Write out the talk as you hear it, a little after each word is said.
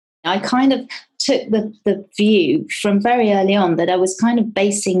I kind of took the view from very early on that I was kind of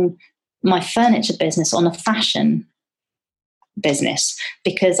basing my furniture business on a fashion business,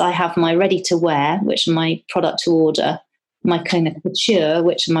 because I have my ready to wear, which are my product to order, my kind of couture,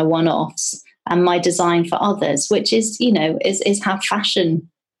 which are my one-offs, and my design for others, which is, is how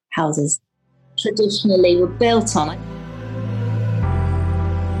fashion houses traditionally were built on.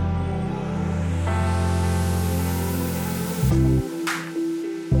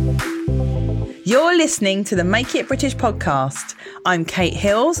 You're listening to the Make It British podcast. I'm Kate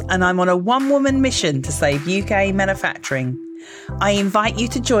Hills and I'm on a one-woman mission to save UK manufacturing. I invite you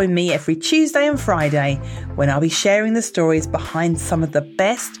to join me every Tuesday and Friday when I'll be sharing the stories behind some of the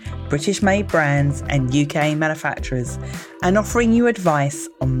best British-made brands and UK manufacturers and offering you advice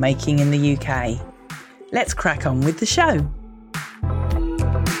on making in the UK. Let's crack on with the show.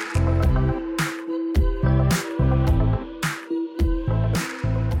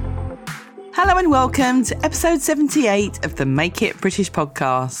 Hello and welcome to episode 78 of the Make It British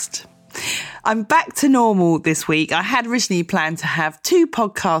podcast. I'm back to normal this week. I had originally planned to have 2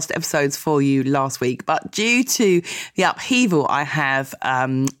 podcast episodes for you last week, but due to the upheaval I have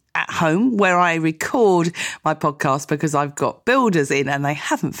at home where I record my podcast because I've got builders in and they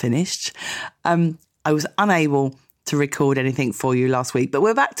haven't finished, I was unable to record anything for you last week, but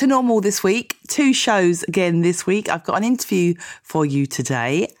we're back to normal this week. 2 shows again this week. I've got an interview for you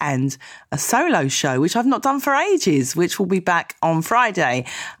today and a solo show, which I've not done for ages, which will be back on Friday.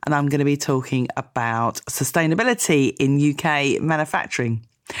 And I'm going to be talking about sustainability in UK manufacturing.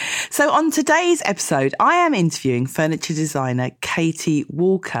 So on today's episode, I am interviewing furniture designer Katie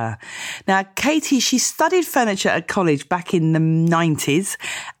Walker. Now, Katie, she studied furniture at college back in the 90s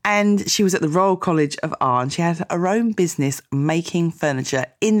and she was at the Royal College of Art and she had her own business making furniture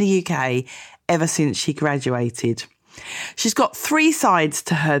in the UK ever since she graduated. She's got 3 sides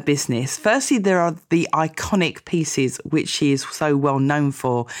to her business. Firstly, there are the iconic pieces, which she is so well known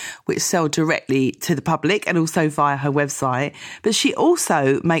for, which sell directly to the public and also via her website. But she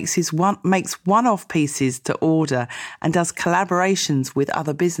also makes one-off pieces to order and does collaborations with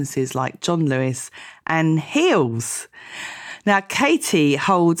other businesses like John Lewis and Heels. Now, Katie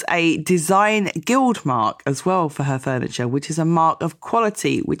holds a design guild mark as well for her furniture, which is a mark of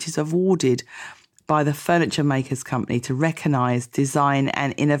quality, which is awarded by the Furniture Makers Company to recognise design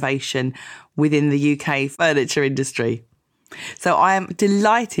and innovation within the UK furniture industry. So I am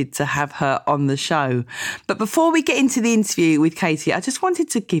delighted to have her on the show. But before we get into the interview with Katie, I just wanted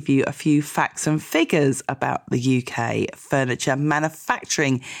to give you a few facts and figures about the UK furniture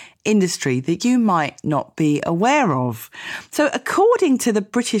manufacturing industry that you might not be aware of. So according to the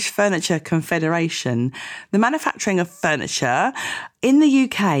British Furniture Confederation, the manufacturing of furniture in the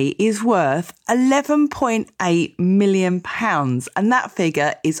UK is worth £11.8 million. And that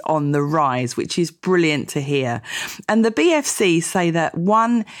figure is on the rise, which is brilliant to hear. And the BFC say that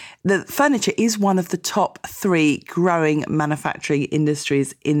the furniture is one of the top 3 growing manufacturing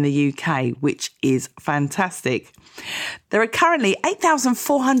industries in the UK, which is fantastic. There are currently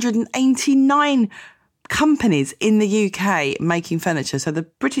 8,489 companies in the UK making furniture. So the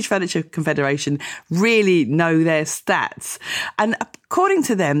British Furniture Confederation really know their stats. And according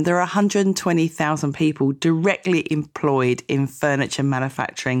to them, there are 120,000 people directly employed in furniture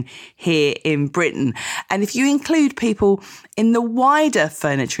manufacturing here in Britain. And if you include people in the wider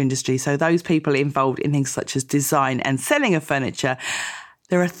furniture industry, so those people involved in things such as design and selling of furniture,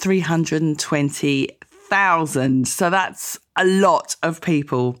 there are 320,000. So that's a lot of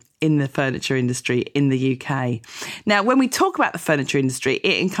people in the furniture industry in the UK. Now, when we talk about the furniture industry,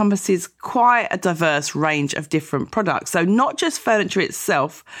 it encompasses quite a diverse range of different products. So not just furniture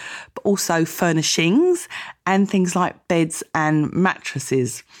itself, but also furnishings and things like beds and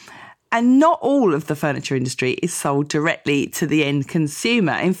mattresses. And not all of the furniture industry is sold directly to the end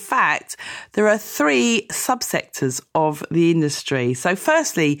consumer. In fact, there are 3 subsectors of the industry. So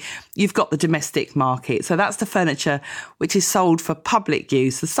firstly, you've got the domestic market. So that's the furniture which is sold for public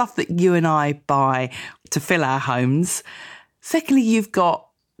use, the stuff that you and I buy to fill our homes. Secondly, you've got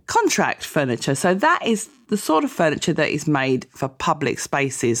contract furniture. So that is the sort of furniture that is made for public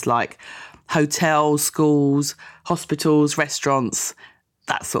spaces like hotels, schools, hospitals, restaurants,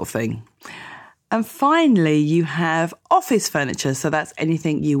 that sort of thing. And finally, you have office furniture. So that's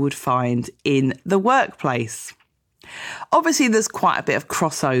anything you would find in the workplace. Obviously, there's quite a bit of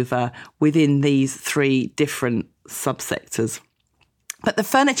crossover within these 3 different subsectors. But the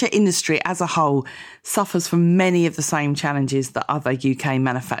furniture industry as a whole suffers from many of the same challenges that other UK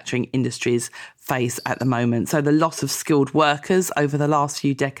manufacturing industries face at the moment. So the loss of skilled workers over the last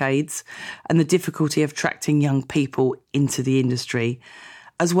few decades and the difficulty of attracting young people into the industry.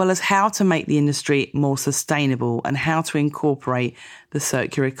 as well as how to make the industry more sustainable and how to incorporate the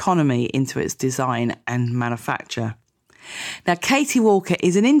circular economy into its design and manufacture. Now, Katie Walker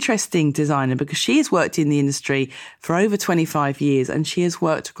is an interesting designer because she has worked in the industry for over 25 years and she has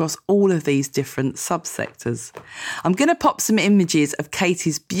worked across all of these different subsectors. I'm going to pop some images of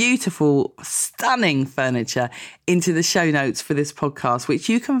Katie's beautiful, stunning furniture into the show notes for this podcast, which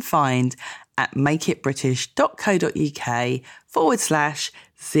you can find at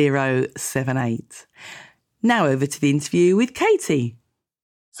makeitbritish.co.uk/078. Now over to the interview with Katie.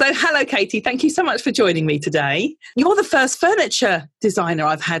 So hello, Katie. Thank you so much for joining me today. You're the first furniture designer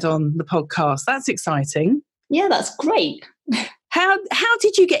I've had on the podcast. That's exciting. Yeah, that's great. How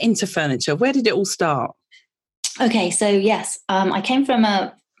did you get into furniture? Where did it all start? Okay, so yes, I came from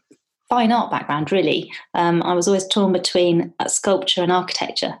a fine art background, really. I was always torn between sculpture and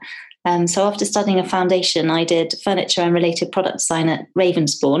architecture. So after studying a foundation, I did furniture and related product design at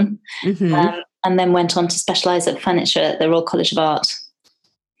Ravensbourne, and then went on to specialise at furniture at the Royal College of Art.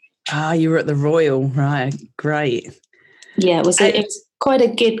 Ah, you were at the Royal, right? Great. Yeah, it was quite a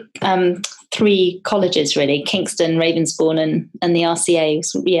good 3 colleges, really: Kingston, Ravensbourne, and the RCA.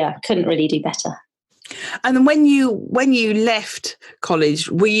 So, yeah, couldn't really do better. And then when you left college,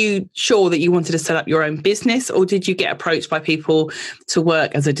 were you sure that you wanted to set up your own business, or did you get approached by people to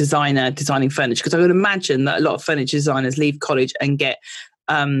work as a designer designing furniture? Because I would imagine that a lot of furniture designers leave college and get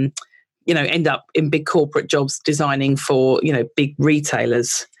end up in big corporate jobs designing for big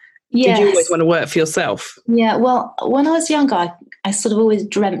retailers. Yes. Did you always want to work for yourself? Yeah, well, when I was younger, I sort of always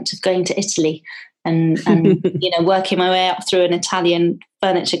dreamt of going to Italy and working my way up through an Italian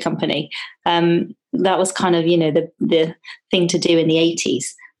furniture company. That was kind of, the thing to do in the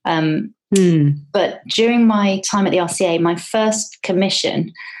 80s. But during my time at the RCA, my first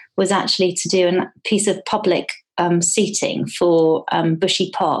commission was actually to do a piece of public seating for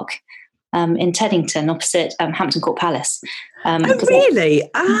Bushy Park in Teddington, opposite Hampton Court Palace. Oh, really?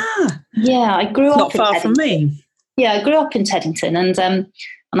 Yeah, I grew up not far from me. Yeah, I grew up in Teddington, and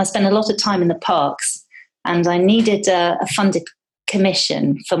I spent a lot of time in the parks. And I needed a funded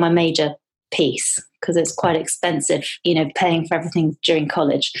commission for my major piece because it's quite expensive, paying for everything during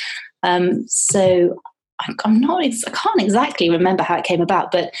college. So I can't exactly remember how it came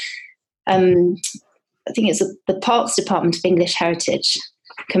about, but I think it's the Parks Department of English Heritage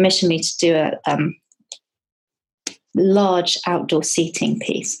commissioned me to do a large outdoor seating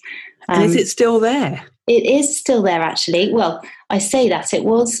piece. And is it still there? It is still there, actually. Well, I say that it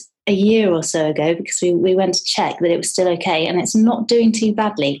was a year or so ago because we went to check that it was still okay, and it's not doing too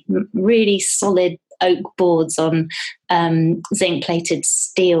badly. Really solid oak boards on zinc-plated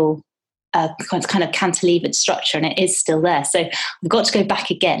steel, kind of cantilevered structure, and it is still there. So I've got to go back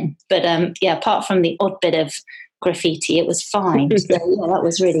again. But apart from the odd bit of graffiti, it was fine. So that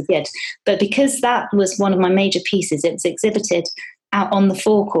was really good. But because that was one of my major pieces, it was exhibited out on the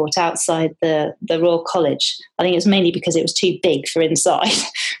forecourt outside the Royal College. I think it was mainly because it was too big for inside,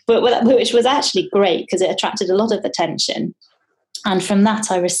 but which was actually great because it attracted a lot of attention. And from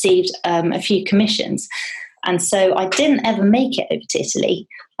that, I received a few commissions. And so I didn't ever make it over to Italy.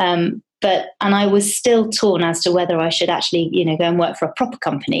 And I was still torn as to whether I should actually, go and work for a proper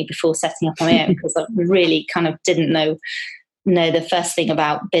company before setting up on my own, because I really kind of didn't know the first thing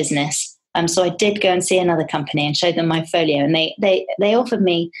about business. So I did go and see another company and showed them my folio, and they offered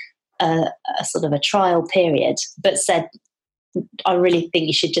me a sort of a trial period, but said, I really think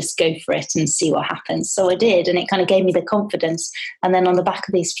you should just go for it and see what happens. So I did, and it kind of gave me the confidence. And then on the back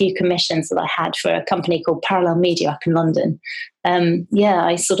of these few commissions that I had for a company called Parallel Media up in London,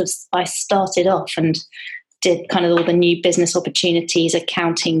 I started off and did kind of all the new business opportunities,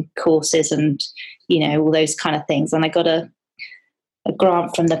 accounting courses, and all those kind of things. And I got a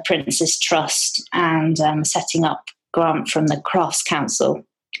grant from the Prince's Trust and setting up grant from the Crafts Council.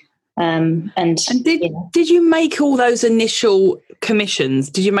 Did you make all those initial commissions?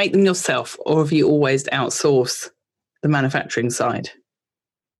 Did you make them yourself, or have you always outsourced the manufacturing side?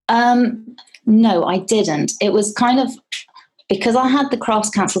 No, I didn't. It was kind of because I had the Crafts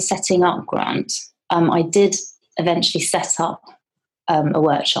Council setting up grant. I did eventually set up a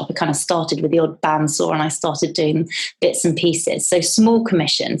workshop. I kind of started with the odd bandsaw, and I started doing bits and pieces. So small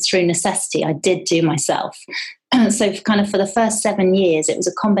commissions through necessity, I did do myself. So kind of for the first 7 years, it was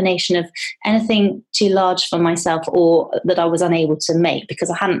a combination of anything too large for myself or that I was unable to make because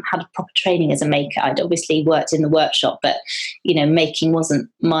I hadn't had proper training as a maker. I'd obviously worked in the workshop, but, making wasn't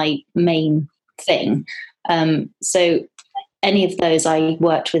my main thing. So any of those, I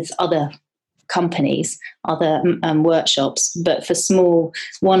worked with other companies, other workshops, but for small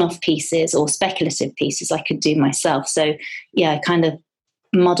one-off pieces or speculative pieces, I could do myself. So, I kind of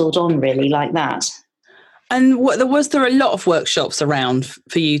muddled on really like that. And was there a lot of workshops around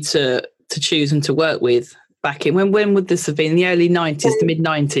for you to choose and to work with back in when would this have been? The early 90s, the mid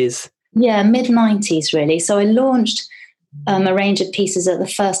 90s? Yeah, mid 90s really. So I launched a range of pieces at the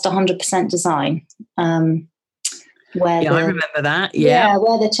first 100% design. I remember that. Yeah,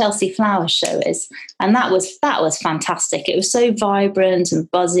 where the Chelsea Flower Show is, and that was fantastic. It was so vibrant and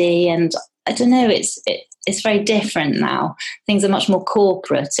buzzy, and I don't know, it's very different now. Things are much more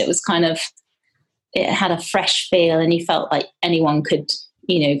corporate. It was kind of, it had a fresh feel, and you felt like anyone could,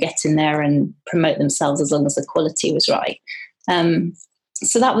 get in there and promote themselves as long as the quality was right.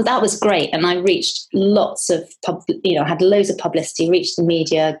 So that was great, and I reached lots of had loads of publicity, reached the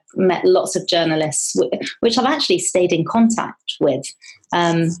media, met lots of journalists, which I've actually stayed in contact with,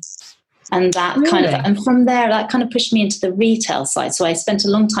 and that kind of, and from there that kind of pushed me into the retail side. So I spent a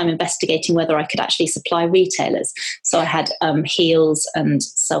long time investigating whether I could actually supply retailers. So I had Heels and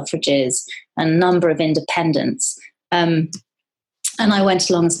Selfridges and a number of independents, and I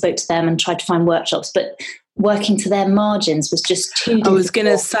went along and spoke to them and tried to find workshops, but working to their margins was just too difficult. I was going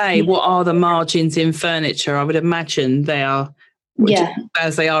to say, what are the margins in furniture? I would imagine they are,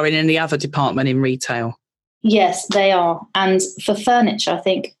 as they are in any other department in retail. Yes, they are. And for furniture, I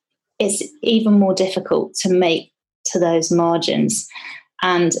think it's even more difficult to make to those margins.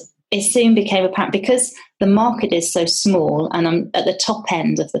 And it soon became apparent, because the market is so small, and I'm at the top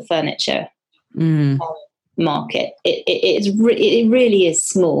end of the furniture market. It really is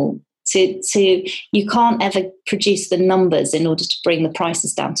small. You can't ever produce the numbers in order to bring the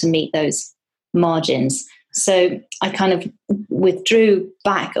prices down to meet those margins. So I kind of withdrew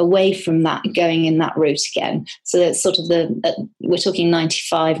back away from that, going in that route again. So that's sort of we're talking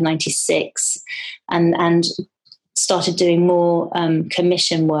 95, 96, and started doing more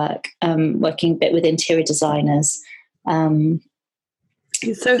commission work, working a bit with interior designers.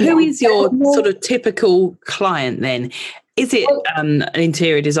 So who is your sort of typical client then? Is it an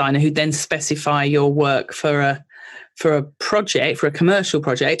interior designer who then specify your work for a project, for a commercial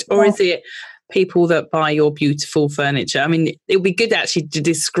project, or is it people that buy your beautiful furniture? I mean, it would be good actually to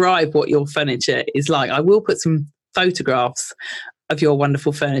describe what your furniture is like. I will put some photographs of your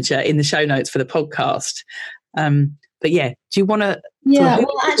wonderful furniture in the show notes for the podcast. But yeah, do you want to? Yeah,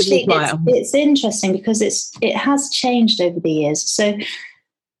 well, actually, it's interesting because it has changed over the years. So,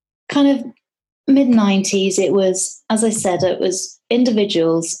 kind of mid-90s, it was, as I said, it was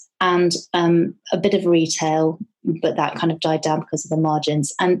individuals and a bit of retail, but that kind of died down because of the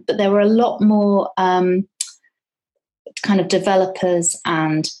margins. But there were a lot more kind of developers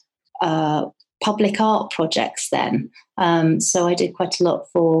and public art projects then. So I did quite a lot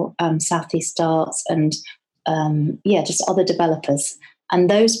for Southeast Arts and just other developers. And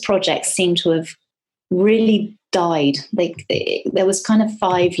those projects seem to have really died. There was kind of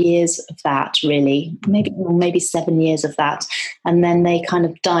 5 years of that, really, maybe 7 years of that, and then they kind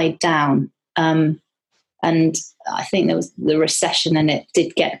of died down. And I think there was the recession, and it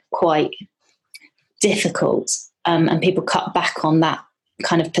did get quite difficult. And people cut back on that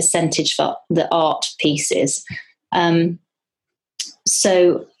kind of percentage for the art pieces.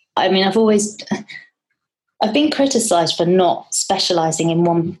 So, I mean, I've been criticised for not specialising in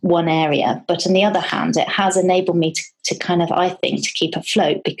one area, but on the other hand, it has enabled me to kind of, I think, to keep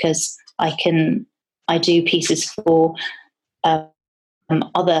afloat, because I do pieces for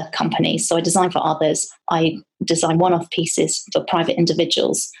other companies. So I design for others. I design one-off pieces for private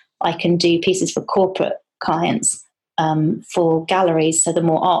individuals. I can do pieces for corporate clients, for galleries, so the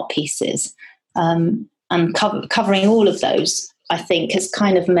more art pieces. And covering all of those, I think, has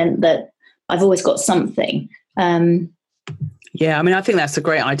kind of meant that I've always got something. Yeah, I mean, I think that's a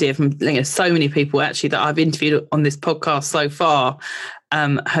great idea from so many people actually that I've interviewed on this podcast so far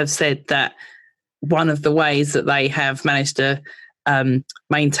have said that one of the ways that they have managed to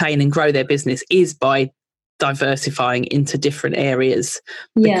maintain and grow their business is by diversifying into different areas,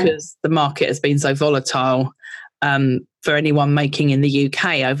 because the market has been so volatile for anyone making in the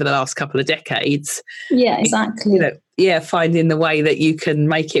UK over the last couple of decades. Yeah, exactly. Finding the way that you can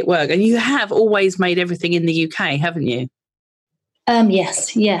make it work. And you have always made everything in the UK, haven't you?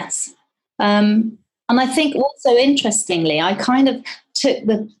 Yes. And I think also, interestingly, I kind of took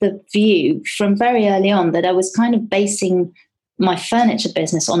the view from very early on that I was kind of basing my furniture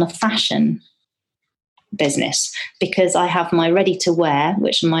business on a fashion business, because I have my ready to wear,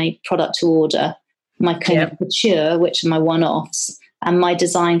 which are my product to order, my kind of couture, which are my one-offs, and my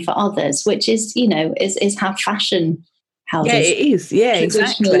design for others, which is, is how fashion houses it is.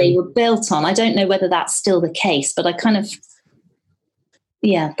 Traditionally were built on. I don't know whether that's still the case, but I kind of,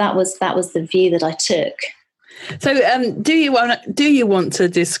 that was the view that I took. So, do you want to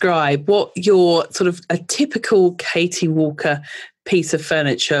describe what your sort of a typical Katie Walker piece of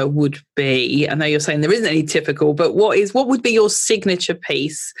furniture would be? I know you're saying there isn't any typical, but what would be your signature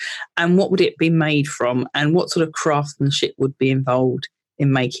piece, and what would it be made from, and what sort of craftsmanship would be involved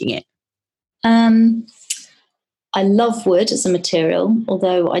in making it? I love wood as a material,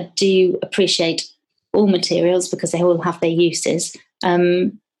 although I do appreciate all materials because they all have their uses.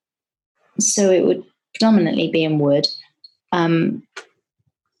 So it would predominantly be in wood.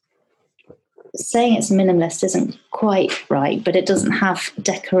 Saying it's minimalist isn't quite right, but it doesn't have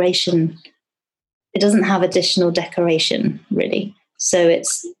decoration. It doesn't have additional decoration, really. So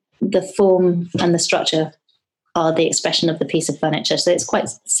it's the form and the structure are the expression of the piece of furniture. So it's quite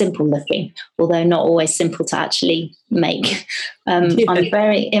simple looking, although not always simple to actually make. I'm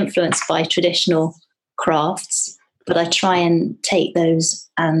very influenced by traditional crafts, but I try and take those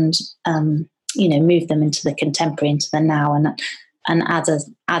and move them into the contemporary, into the now, and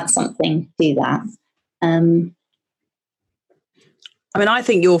add something to that. I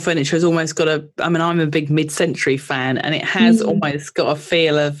think your furniture has almost got I'm a big mid-century fan, and it has almost got a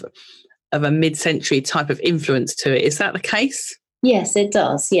feel of a mid-century type of influence to it. Is that the case? Yes, it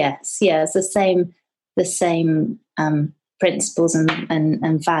does. Yes. Yeah, it's the same principles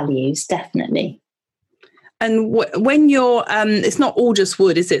and values, definitely. And when you're, it's not all just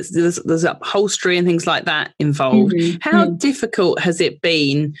wood, is it? There's upholstery and things like that involved. How difficult has it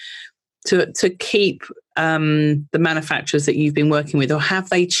been to keep the manufacturers that you've been working with, or have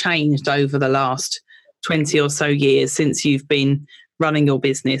they changed over the last 20 or so years since you've been running your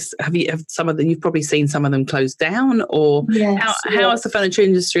business? You've probably seen some of them close down, or yes, how has the furniture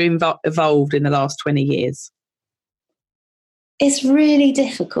industry evolved in the last 20 years? It's really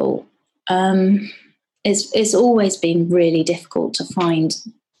difficult. It's always been really difficult to find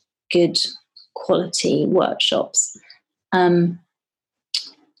good quality workshops. There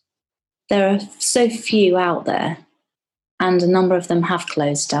are so few out there, and a number of them have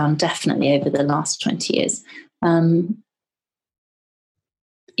closed down, definitely over the last 20 years.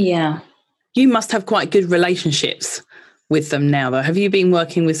 You must have quite good relationships with them now, though. Have you been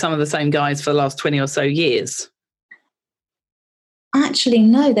working with some of the same guys for the last 20 or so years? Actually,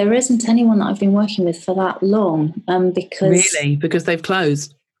 no, there isn't anyone that I've been working with for that long. Because they've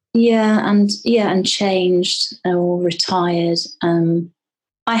closed. And changed or retired.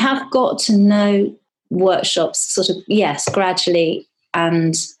 I have got to know workshops sort of, gradually,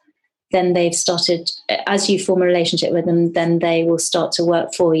 and then they've started, as you form a relationship with them, then they will start to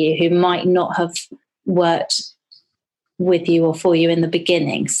work for you, who might not have worked with you or for you in the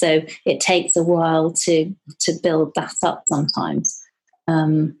beginning. So it takes a while to build that up sometimes.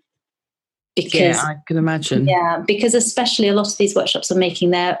 Because I can imagine. Yeah, because especially a lot of these workshops are making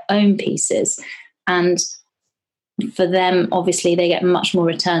their own pieces, and for them, obviously, they get much more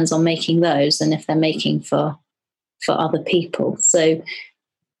returns on making those than if they're making for other people. So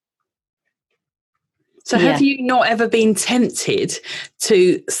have you not ever been tempted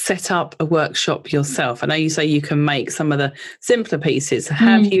to set up a workshop yourself? I know you say you can make some of the simpler pieces.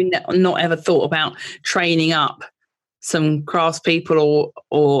 Have you not ever thought about training up some craftspeople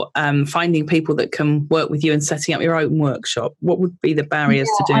or finding people that can work with you and setting up your own workshop? What would be the barriers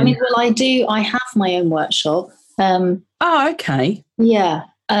to doing? I have my own workshop. Okay. Yeah,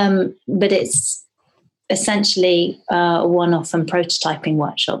 but it's essentially a one-off and prototyping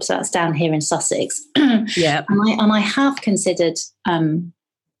workshop. So that's down here in Sussex. Yeah. And I have considered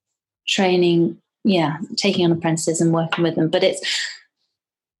training, taking on apprentices and working with them. But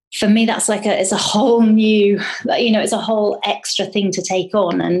for me, that's it's a whole new, it's a whole extra thing to take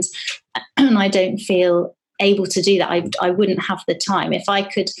on. And I don't feel able to do that. I wouldn't have the time. If I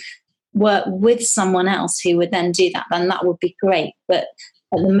could work with someone else who would then do that, then that would be great. But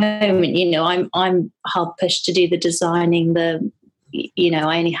at the moment, I'm hard pushed to do the designing. I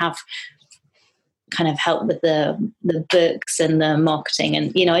only have kind of help with the books and the marketing,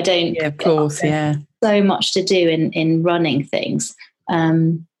 and I don't. Yeah, of course, yeah. So much to do in running things.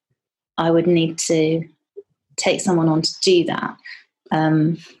 I would need to take someone on to do that.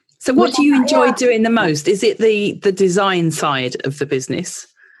 So, what do you enjoy doing the most? Is it the design side of the business?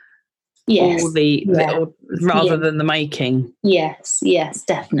 Yes. Or rather than the making? Yes,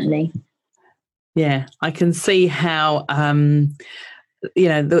 definitely. Yeah, I can see how,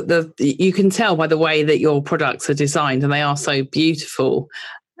 you can tell by the way that your products are designed, and they are so beautiful.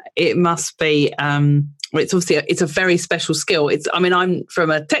 It must be, it's a very special skill. I'm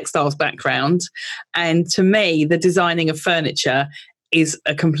from a textiles background, and to me, the designing of furniture is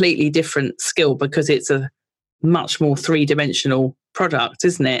a completely different skill because it's a much more three-dimensional product,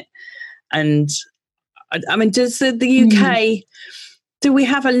 isn't it? And I mean, does the UK, do we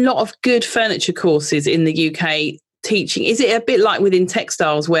have a lot of good furniture courses in the UK teaching? Is it a bit like within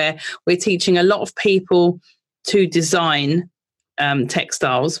textiles where we're teaching a lot of people to design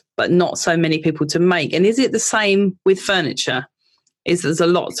textiles, but not so many people to make? And is it the same with furniture? There's a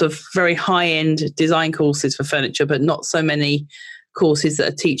lot of very high-end design courses for furniture, but not so many courses that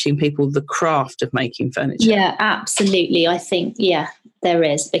are teaching people the craft of making furniture? Yeah, absolutely. I think, there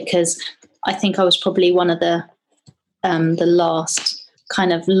is, because I think I was probably one of the last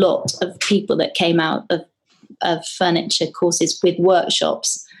kind of lot of people that came out of furniture courses with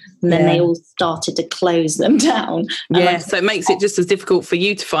workshops. And then they all started to close them down. So it makes it just as difficult for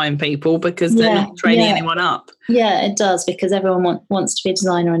you to find people because they're not training anyone up. Yeah, it does, because everyone wants to be a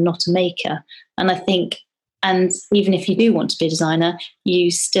designer and not a maker. And I think, and even if you do want to be a designer, you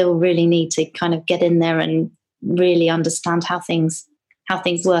still really need to kind of get in there and really understand how things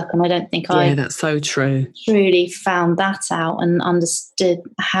work. And I don't think that's so true. Truly found that out and understood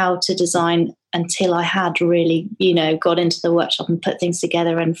how to design until I had really, got into the workshop and put things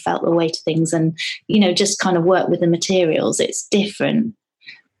together and felt the weight of things and, just kind of work with the materials. It's different.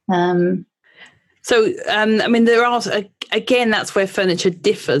 So, I mean, there are, again, that's where furniture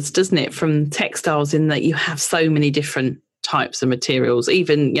differs, doesn't it, from textiles, in that you have so many different types of materials,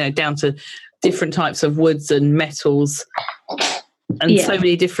 even, down to different types of woods and metals and so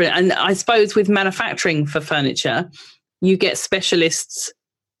many different. And I suppose with manufacturing for furniture, you get specialists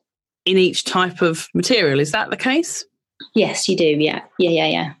in each type of material. Is that the case? Yes, you do.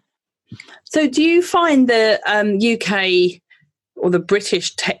 Yeah. So do you find the UK or the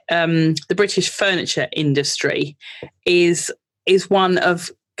British furniture industry is one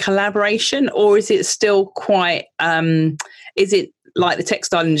of collaboration, or is it still quite is it like the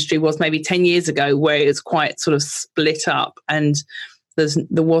textile industry was maybe 10 years ago, where it was quite sort of split up and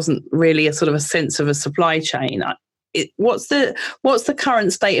there wasn't really a sort of a sense of a supply chain? What's the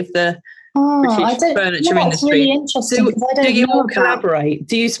current state of the British furniture industry? Really interesting. Do you all collaborate?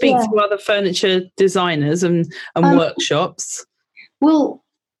 Do you speak to other furniture designers and workshops? Well,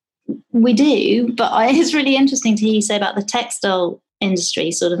 we do, but it's really interesting to hear you say about the textile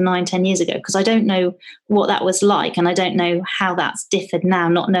industry sort of 9-10 years ago, because I don't know what that was like, and I don't know how that's differed now,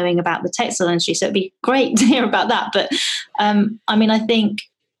 not knowing about the textile industry. So it'd be great to hear about that. But I mean, I think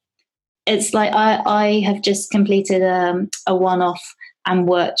it's like I have just completed a one-off and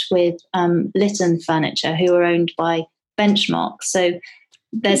worked with Lytton Furniture, who are owned by Benchmark. So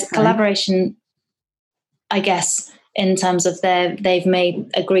there's collaboration, I guess, in terms of they've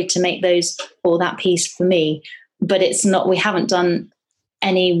agreed to make those or that piece for me, but it's not. We haven't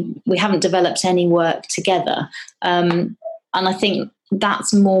developed any work together, and I think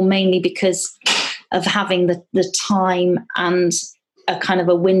that's more mainly because of having the time and a kind of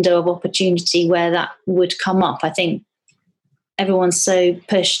a window of opportunity where that would come up. I think everyone's so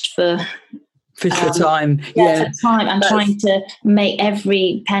pushed for time. For time and trying to make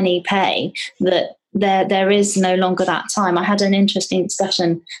every penny pay that there is no longer that time. I had an interesting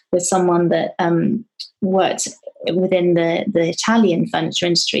discussion with someone that worked within the Italian furniture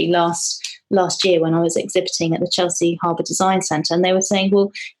industry last year when I was exhibiting at the Chelsea Harbour Design Centre, and they were saying,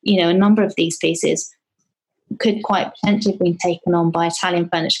 well, a number of these pieces could quite potentially have been taken on by Italian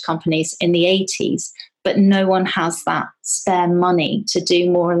furniture companies in the 80s, but no one has that spare money to do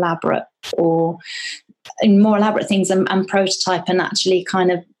more elaborate things and prototype, and actually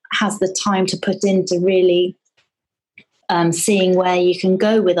kind of has the time to put into really seeing where you can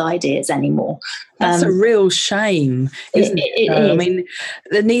go with ideas anymore. That's a real shame, isn't it? It is. I mean,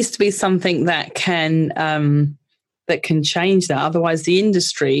 there needs to be something that can change that. Otherwise, the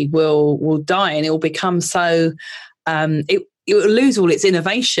industry will die, and it will become so. It will lose all its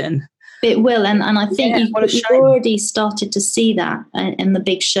innovation. It will, and I think you've already started to see that in the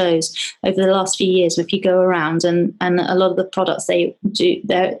big shows over the last few years. If you go around and a lot of the products they do,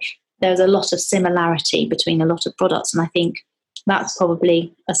 there's a lot of similarity between a lot of products, and I think that's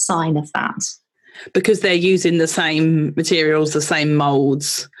probably a sign of that. Because they're using the same materials, the same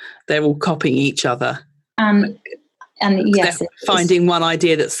moulds, they're all copying each other. And yes, they're finding one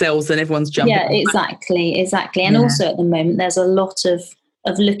idea that sells, and everyone's jumping. Yeah, exactly. And also at the moment, there's a lot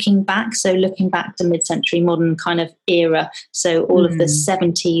of looking back. So looking back to mid-century modern kind of era. So all of the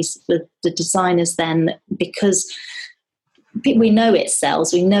 70s, the designers then, because we know it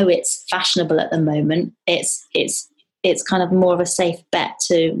sells, we know it's fashionable at the moment, it's kind of more of a safe bet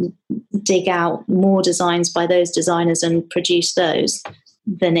to dig out more designs by those designers and produce those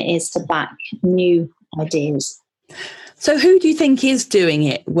than it is to back new ideas. So who do you think is doing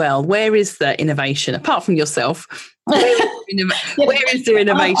it well? Where is the innovation, apart from yourself? Where is Where is the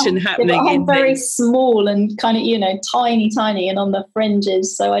innovation happening? I'm very small and kind of, tiny and on the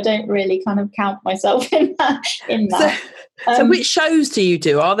fringes. So I don't really kind of count myself in that. So which shows do you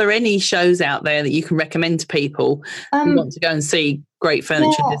do? Are there any shows out there that you can recommend to people who want to go and see great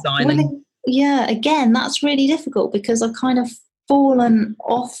furniture design? Again, that's really difficult because I've kind of fallen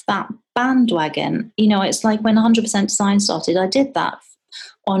off that bandwagon. It's like when 100% Design started, I did that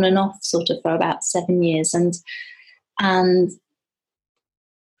on and off sort of for about 7 years. And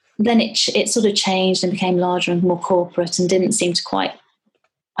then it sort of changed and became larger and more corporate and didn't seem to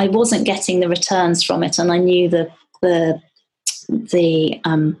I wasn't getting the returns from it. And I knew the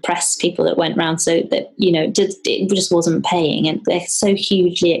press people that went around, so that it just wasn't paying, and they're so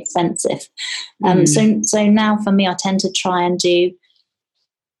hugely expensive. So now for me, I tend to try and do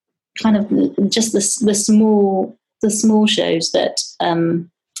kind of just the small shows that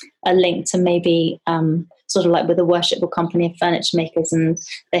are linked to maybe sort of like with the Worshipful Company of Furniture Makers, and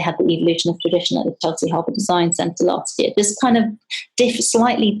they had the Evolution of Tradition at the Chelsea Harbour Design Centre last year. Just kind of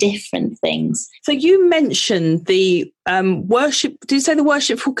slightly different things. So you mentioned the did you say the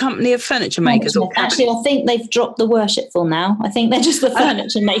Worshipful Company of Furniture Makers? Actually, I think they've dropped the Worshipful now. I think they're just the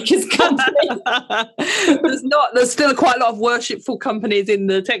Furniture Makers Company. There's still quite a lot of worshipful companies in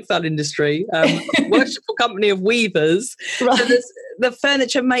the textile industry. Worshipful Company of Weavers. Right. So there's the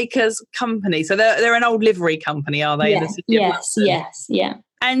Furniture Makers Company. So they're an old livery company, are they? Yeah. Yes.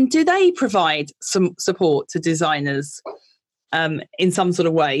 And do they provide some support to designers in some sort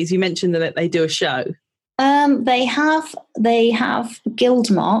of ways? You mentioned that they do a show. They have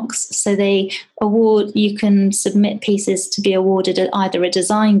guild marks, so they award. You can submit pieces to be awarded either a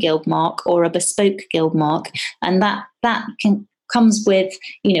design guild mark or a bespoke guild mark, and that comes with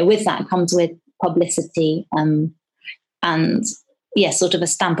publicity and sort of a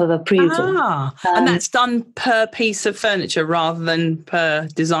stamp of approval. And that's done per piece of furniture rather than per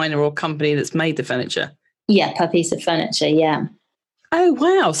designer or company that's made the furniture. Yeah, per piece of furniture. Yeah. Oh,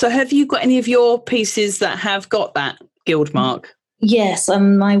 wow. So have you got any of your pieces that have got that guild mark? Yes.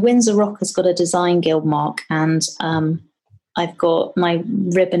 My Windsor Rock has got a design guild mark, and I've got my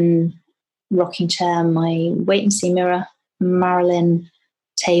ribbon rocking chair, my wait and see mirror, Marilyn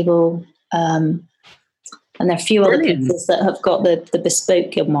table, and there are a few other pieces that have got the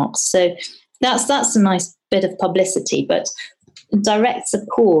bespoke guild marks. So that's a nice bit of publicity, but direct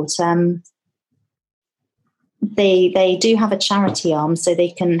support. They do have a charity arm, so they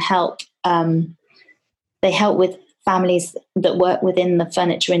can help. They help with families that work within the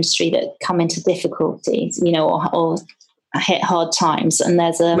furniture industry that come into difficulties, or hit hard times, and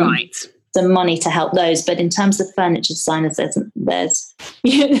there's some money to help those. But in terms of furniture designers, there's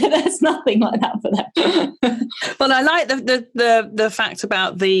nothing like that for them. Well, I like the fact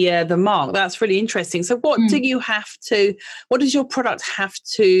about the mark. That's really interesting. So, what does your product have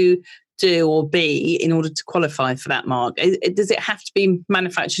to do or be in order to qualify for that mark? Does it have to be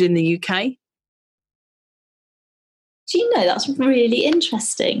manufactured in the UK? Do you know, that's really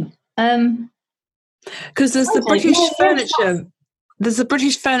interesting. Because there's the British Furniture. There's the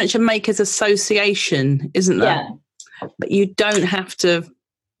British Furniture Makers Association, isn't there? Yeah. But you don't have to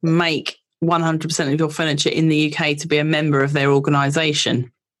make 100% of your furniture in the UK to be a member of their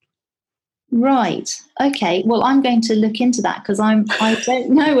organisation. Right. Okay. Well, I'm going to look into that because I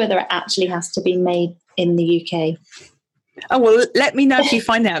don't know whether it actually has to be made in the UK. Oh, well, let me know if you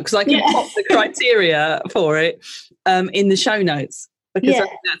find out, because I can pop the criteria for it in the show notes. Because I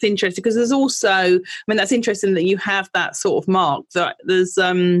think that's interesting. Because there's also, that's interesting that you have that sort of mark. There's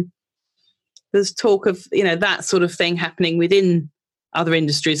talk of, that sort of thing happening within other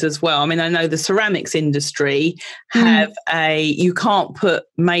industries as well. I know the ceramics industry have you can't put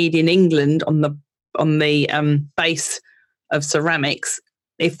made in England on the base of ceramics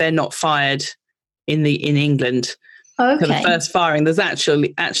if they're not fired in England. Okay. For the first firing, there's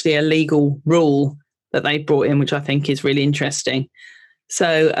actually a legal rule that they brought in, which I think is really interesting.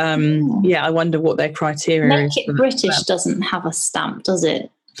 So, I wonder what their criteria is. Make It British doesn't have a stamp, does it?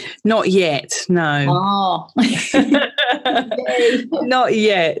 Not yet, no. Oh. Not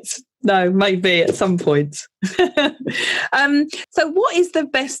yet. No, maybe at some point. So what is the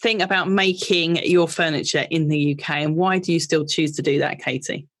best thing about making your furniture in the UK, and why do you still choose to do that,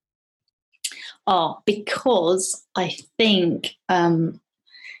 Katie? Oh, because I think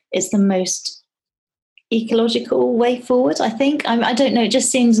it's the most ecological way forward. I think I don't know. It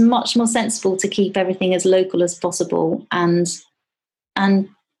just seems much more sensible to keep everything as local as possible, and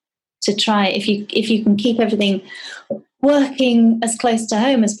to try if you can keep everything working as close to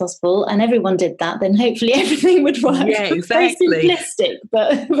home as possible, and everyone did that, then hopefully everything would work. Yeah, exactly. Very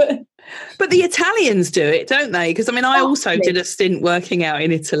simplistic, but the Italians do it, don't they? Because I mean, I also did a stint working out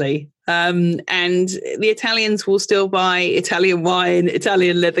in Italy, and the Italians will still buy Italian wine,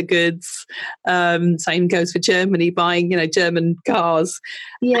 Italian leather goods. Same goes for Germany, buying German cars.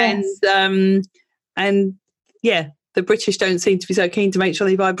 Yes. And yeah, the British don't seem to be so keen to make sure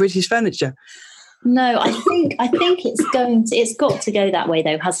they buy British furniture. No, I think it's got to go that way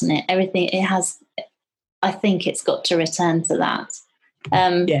though, hasn't it? Everything it has. I think it's got to return to that.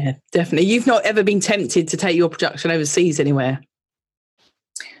 Yeah, definitely. You've not ever been tempted to take your production overseas anywhere?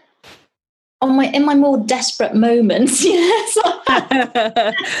 In my more desperate moments, yes.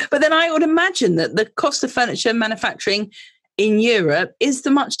 But then I would imagine that the cost of furniture manufacturing in Europe, is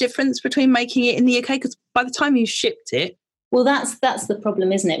there much difference between making it in the UK? Because by the time you shipped it, well, that's the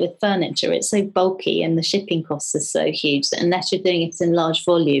problem, isn't it? With furniture, it's so bulky and the shipping costs are so huge that unless you're doing it in large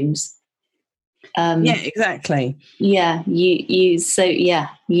volumes. Yeah, exactly. Yeah,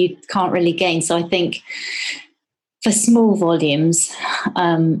 you can't really gain. So I think for small volumes,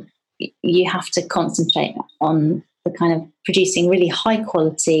 you have to concentrate on the kind of producing really high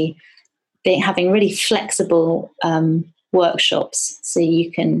quality, having really flexible workshops, so you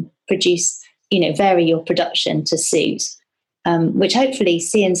can produce, vary your production to suit. Which hopefully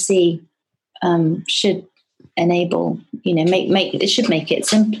CNC should enable, it should make it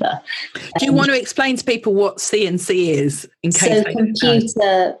simpler. Do you want to explain to people what CNC is in case they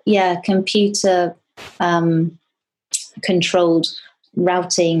don't know? Computer controlled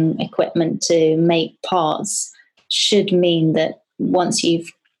routing equipment to make parts should mean that once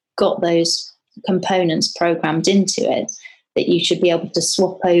you've got those components programmed into it, that you should be able to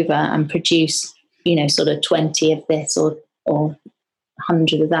swap over and produce, sort of 20 of this or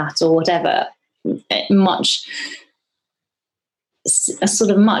 100 of that or whatever, much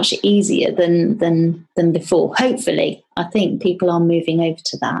easier than before. Hopefully, I think people are moving over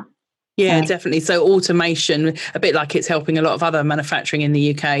to that. Yeah, definitely. So automation, a bit like it's helping a lot of other manufacturing in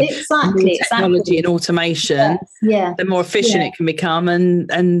the UK. Exactly. Technology and automation. Yeah. The more efficient it can become, and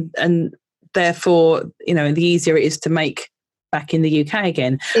therefore, the easier it is to make back in the UK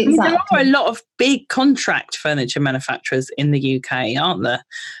again. Exactly. I mean, there are a lot of big contract furniture manufacturers in the UK, aren't there?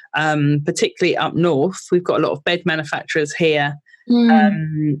 Particularly up north, we've got a lot of bed manufacturers here,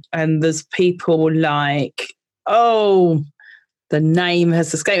 and there's people like, the name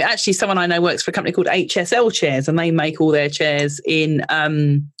has escaped. Actually, someone I know works for a company called HSL Chairs, and they make all their chairs in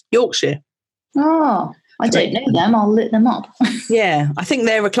Yorkshire. Oh, I don't know them. I'll look them up. Yeah, I think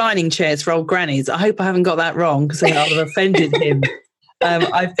they're reclining chairs for old grannies. I hope I haven't got that wrong, because I'll have offended him.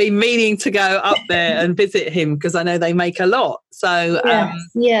 I've been meaning to go up there and visit him because I know they make a lot. So,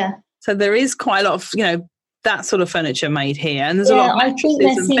 so there is quite a lot of, that sort of furniture made here. And there's a lot of mattresses. I think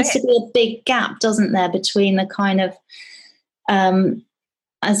there seems to be a big gap, doesn't there, between the kind of,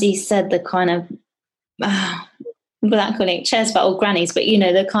 as you said, the kind of, without calling it chairs for old grannies, but,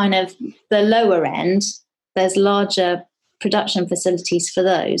 the kind of the lower end, there's larger production facilities for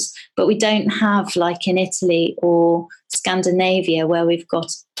those, but we don't have, like in Italy or Scandinavia, where we've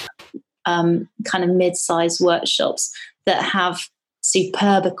got kind of mid-sized workshops that have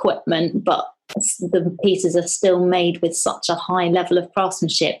superb equipment, but the pieces are still made with such a high level of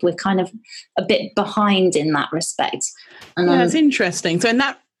craftsmanship. We're kind of a bit behind in that respect. And that's interesting. So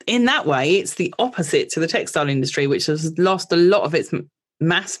in that way, it's the opposite to the textile industry, which has lost a lot of its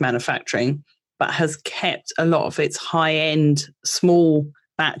mass manufacturing, but has kept a lot of its high-end, small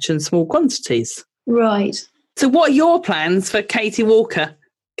batch and small quantities. Right. So what are your plans for Katie Walker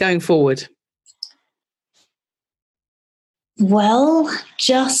going forward? Well,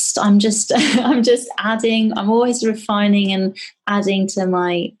 I'm just adding. I'm always refining and adding to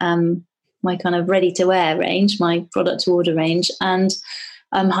my my kind of ready-to-wear range, my product-to-order range, and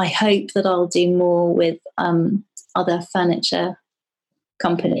I hope that I'll do more with other furniture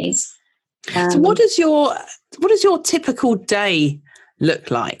companies. So what does your typical day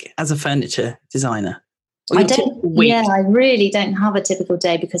look like as a furniture designer? I really don't have a typical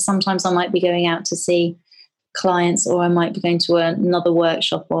day, because sometimes I might be going out to see clients, or I might be going to another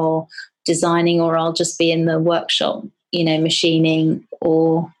workshop or designing, or I'll just be in the workshop, machining,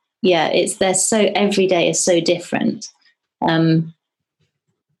 or every day is so different.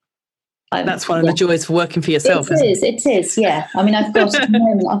 That's one of the joys for working for yourself. It is. Yeah. I mean, at the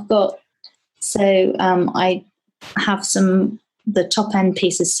moment, I have the top end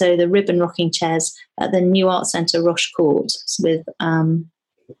pieces. So the ribbon rocking chairs at the New Art Centre Rochecourt with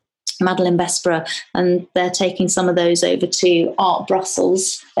Madeleine Bessborough, and they're taking some of those over to Art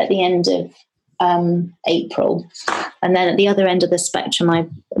Brussels at the end of April. And then at the other end of the spectrum, I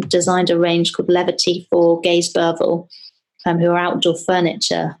designed a range called Levity for Gaze Burville, who are outdoor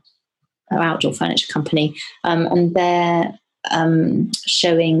furniture company. And they're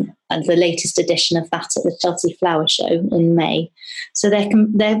showing the latest edition of that at the Chelsea Flower Show in May. So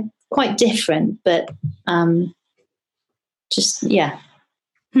they're quite different, but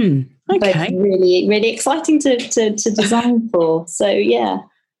Okay. Both really, really exciting to design for. So, yeah.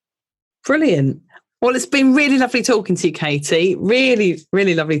 Brilliant. Well, it's been really lovely talking to you, Katie. Really,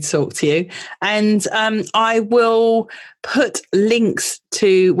 really lovely to talk to you. And I will put links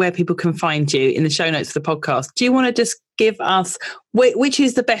to where people can find you in the show notes of the podcast. Do you want to just give us which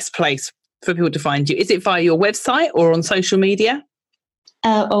is the best place for people to find you? Is it via your website or on social media?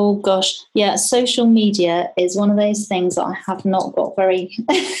 Oh gosh, yeah. Social media is one of those things that I have not got very.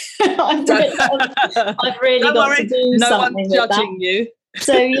 I've really got to do something with that. No one's judging you.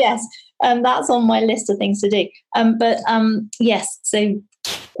 So yes, that's on my list of things to do. Yes, so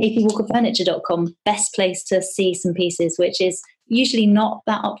katywalkerfurniture.com, best place to see some pieces, which is usually not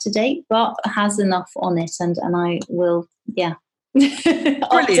that up to date, but has enough on it, and I will, yeah.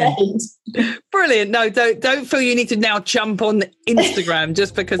 Brilliant. No, don't feel you need to now jump on Instagram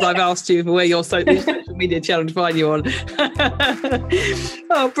just because I've asked you for where your social media channel to find you on.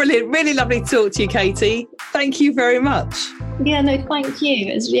 Oh, brilliant. Really lovely to talk to you, Katie. Thank you very much. Yeah, no, thank you.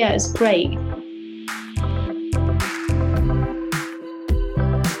 It's great.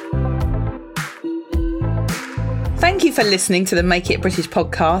 Thank you for listening to the Make It British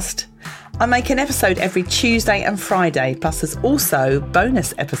podcast. I make an episode every Tuesday and Friday, plus there's also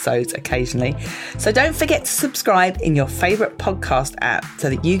bonus episodes occasionally. So don't forget to subscribe in your favourite podcast app so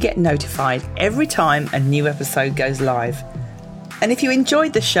that you get notified every time a new episode goes live. And if you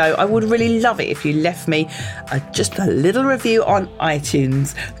enjoyed the show, I would really love it if you left me just a little review on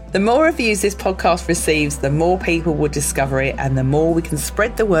iTunes. The more reviews this podcast receives, the more people will discover it and the more we can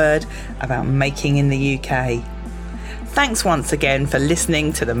spread the word about making in the UK. Thanks once again for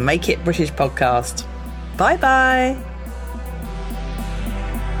listening to the Make It British podcast. Bye bye.